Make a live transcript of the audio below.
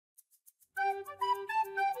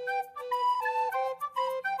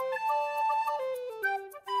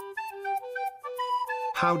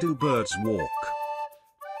How do birds walk?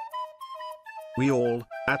 We all,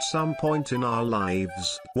 at some point in our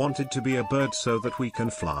lives, wanted to be a bird so that we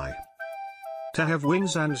can fly. To have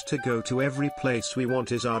wings and to go to every place we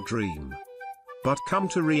want is our dream. But come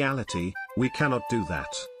to reality, we cannot do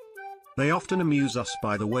that. They often amuse us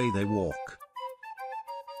by the way they walk.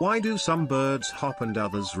 Why do some birds hop and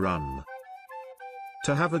others run?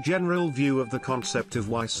 To have a general view of the concept of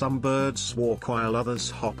why some birds walk while others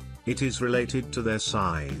hop, it is related to their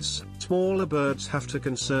size. Smaller birds have to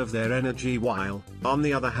conserve their energy while, on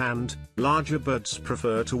the other hand, larger birds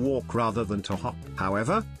prefer to walk rather than to hop.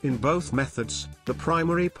 However, in both methods, the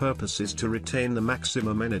primary purpose is to retain the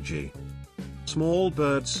maximum energy. Small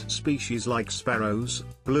birds species like sparrows,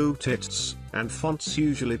 blue tits, and fonts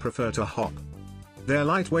usually prefer to hop. Their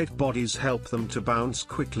lightweight bodies help them to bounce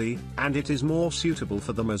quickly, and it is more suitable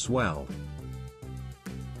for them as well.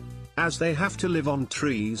 As they have to live on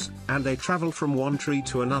trees, and they travel from one tree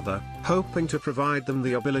to another, hoping to provide them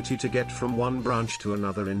the ability to get from one branch to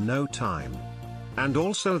another in no time. And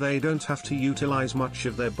also they don't have to utilize much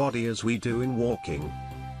of their body as we do in walking.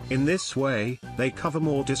 In this way, they cover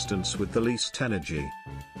more distance with the least energy.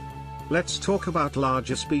 Let's talk about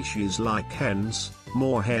larger species like hens,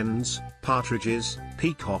 moorhens, partridges,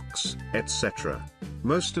 peacocks, etc.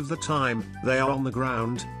 Most of the time, they are on the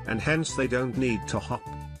ground, and hence they don't need to hop.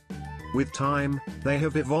 With time, they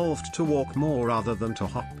have evolved to walk more rather than to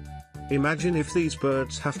hop. Imagine if these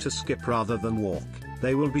birds have to skip rather than walk,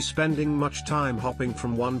 they will be spending much time hopping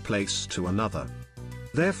from one place to another.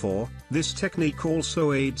 Therefore, this technique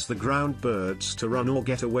also aids the ground birds to run or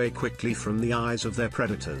get away quickly from the eyes of their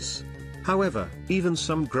predators. However, even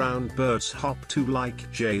some ground birds hop too,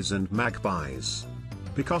 like jays and magpies.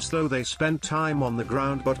 Because though they spend time on the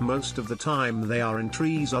ground but most of the time they are in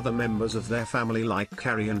trees, other members of their family like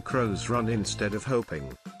carrion crows run instead of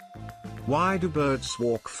hopping. Why do birds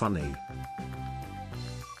walk funny?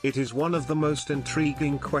 It is one of the most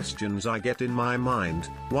intriguing questions I get in my mind.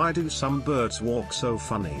 Why do some birds walk so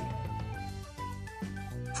funny?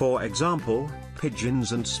 For example,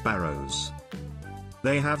 pigeons and sparrows.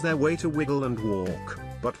 They have their way to wiggle and walk,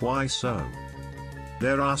 but why so?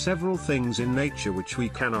 There are several things in nature which we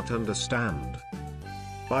cannot understand.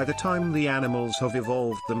 By the time the animals have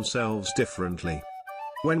evolved themselves differently.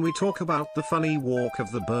 When we talk about the funny walk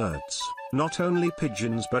of the birds, not only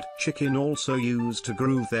pigeons but chicken also use to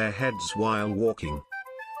groove their heads while walking.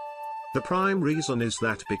 The prime reason is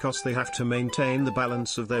that because they have to maintain the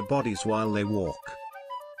balance of their bodies while they walk.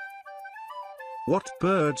 What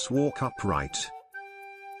birds walk upright?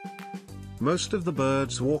 Most of the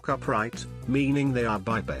birds walk upright, meaning they are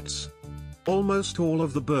bipeds. Almost all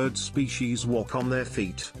of the bird species walk on their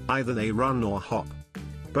feet, either they run or hop.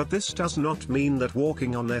 But this does not mean that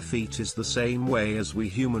walking on their feet is the same way as we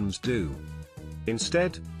humans do.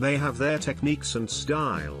 Instead, they have their techniques and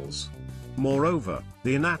styles. Moreover,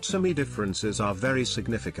 the anatomy differences are very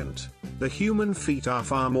significant. The human feet are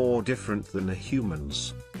far more different than the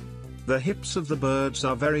humans. The hips of the birds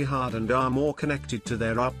are very hard and are more connected to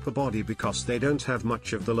their upper body because they don't have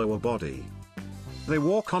much of the lower body. They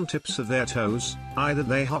walk on tips of their toes, either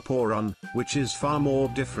they hop or run, which is far more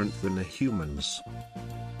different than the humans.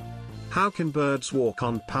 How can birds walk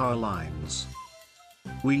on power lines?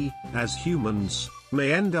 We, as humans,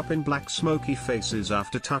 may end up in black smoky faces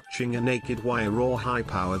after touching a naked wire or high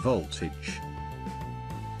power voltage.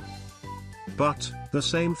 But, the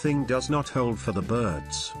same thing does not hold for the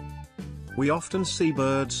birds. We often see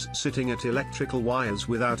birds sitting at electrical wires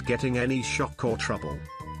without getting any shock or trouble.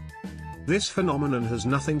 This phenomenon has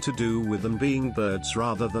nothing to do with them being birds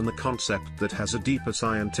rather than the concept that has a deeper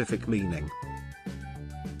scientific meaning.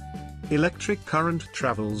 Electric current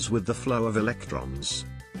travels with the flow of electrons.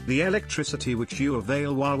 The electricity which you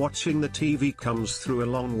avail while watching the TV comes through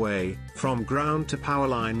a long way, from ground to power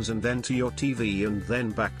lines and then to your TV and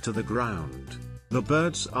then back to the ground. The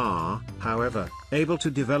birds are, however, able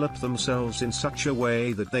to develop themselves in such a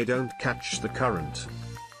way that they don't catch the current.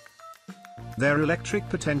 Their electric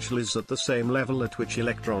potential is at the same level at which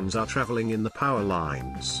electrons are traveling in the power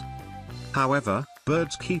lines. However,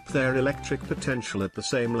 birds keep their electric potential at the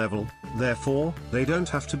same level, therefore, they don't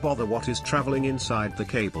have to bother what is traveling inside the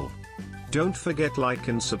cable. Don't forget like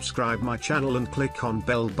and subscribe my channel and click on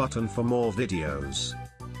bell button for more videos.